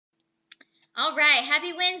All right,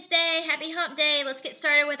 happy Wednesday, happy hump day. Let's get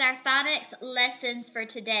started with our phonics lessons for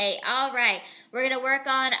today. All right, we're going to work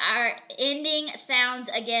on our ending sounds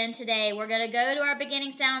again today. We're going to go to our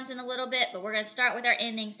beginning sounds in a little bit, but we're going to start with our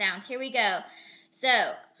ending sounds. Here we go. So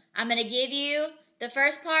I'm going to give you the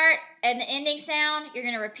first part and the ending sound. You're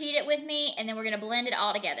going to repeat it with me, and then we're going to blend it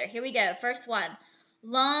all together. Here we go. First one,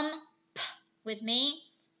 lump with me,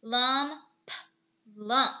 lump,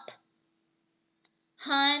 lump.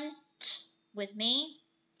 Hunt with me,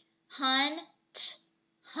 hunt,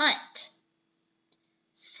 hunt.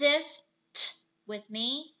 Sift with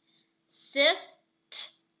me, sift,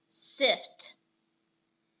 sift.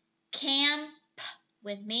 Camp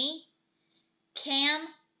with me, camp,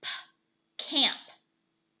 camp.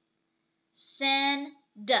 Send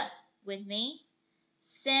with me,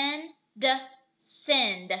 send,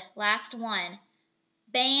 send. Last one.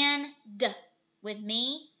 Band with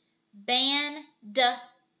me, band,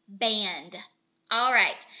 band. All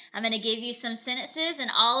right, I'm going to give you some sentences,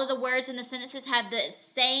 and all of the words in the sentences have the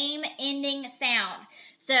same ending sound.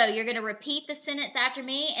 So you're going to repeat the sentence after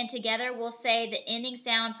me, and together we'll say the ending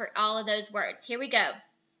sound for all of those words. Here we go.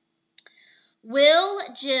 Will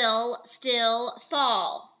Jill still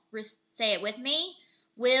fall? Say it with me.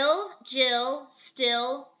 Will Jill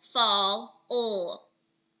still fall? All.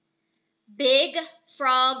 Big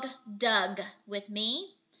frog dug with me.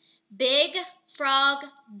 Big frog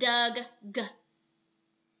dug g.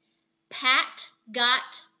 Pat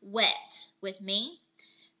got wet with me.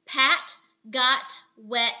 Pat got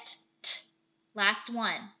wet t. Last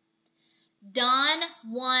one. Don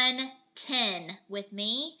won 10 with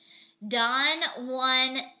me. Don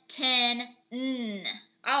won 10 n.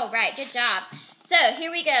 All right, good job. So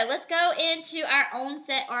here we go. Let's go into our own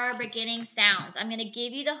set or our beginning sounds. I'm going to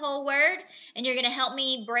give you the whole word, and you're going to help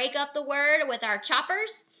me break up the word with our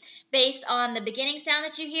choppers based on the beginning sound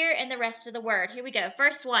that you hear and the rest of the word. Here we go.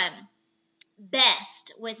 First one.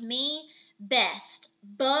 Best with me, best.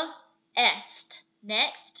 B-est.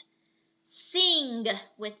 Next. Sing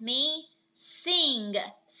with me, sing.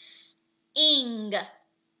 S-ing.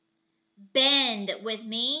 Bend with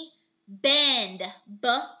me, bend.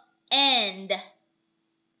 B-end.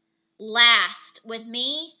 Last with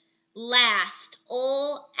me, last.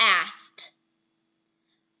 All-ast.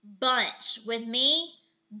 Bunch with me,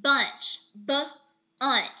 bunch.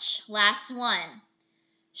 B-unch. Last one.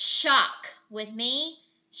 Shock with me,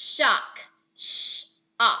 shock.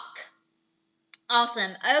 Sh-ock.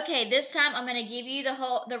 Awesome. Okay, this time I'm going to give you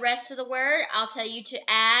the rest of the word. I'll tell you to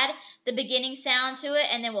add the beginning sound to it,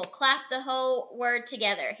 and then we'll clap the whole word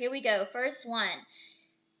together. Here we go. First one.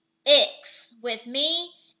 Ix with me,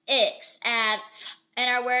 ix. Add f, and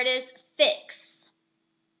our word is fix.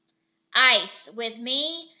 Ice with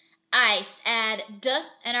me, ice. Add d,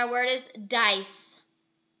 and our word is dice.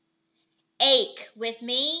 Ache with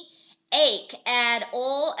me, ache. Add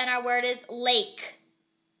ol, and our word is lake.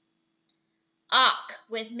 Ock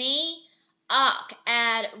with me, ock.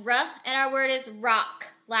 Add r, and our word is rock.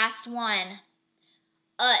 Last one.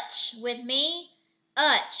 Utch with me,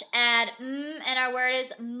 utch. Add and our word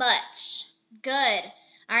is much. Good.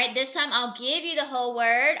 All right, this time I'll give you the whole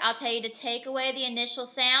word. I'll tell you to take away the initial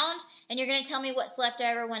sound, and you're going to tell me what's left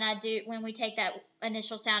over when we take that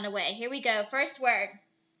initial sound away. Here we go. First word.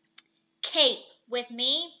 Cape with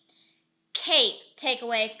me, cape. Take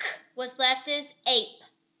away k. What's left is ape.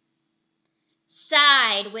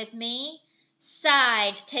 Side with me,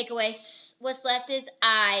 side. Take away s. What's left is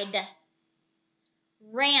I'd.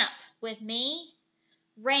 Ramp with me,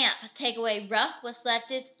 ramp. Take away r. What's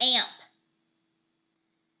left is amp.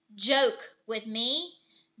 Joke with me,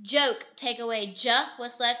 joke. Take away j.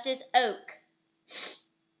 What's left is oak.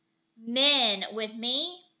 Men with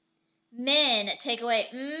me, men. Take away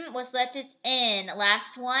what's left is n.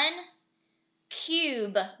 Last one.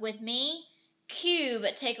 Cube with me, cube.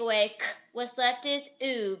 Take away k. What's left is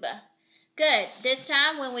oob. Good. This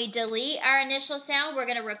time when we delete our initial sound, we're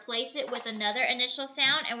going to replace it with another initial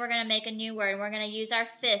sound, and we're going to make a new word. We're going to use our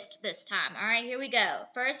fist this time. All right, here we go.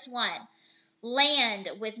 First one. Land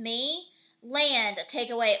with me, land.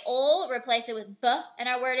 Take away ol, replace it with b, and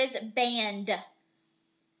our word is band.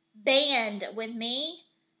 Band with me,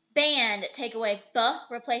 band. Take away b,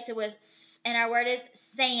 replace it with s, and our word is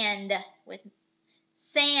sand.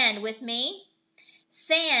 Sand with me,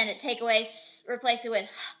 sand. Take away s, replace it with h,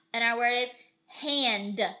 and our word is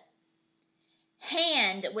hand.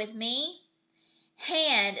 Hand with me,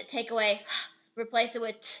 hand. Take away h, replace it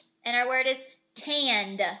with t, and our word is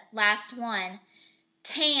tanned. Last one.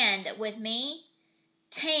 Tanned with me,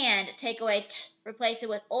 tanned. Take away t, replace it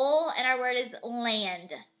with ol, and our word is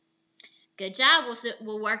land. Good job.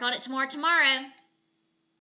 We'll work on it more tomorrow.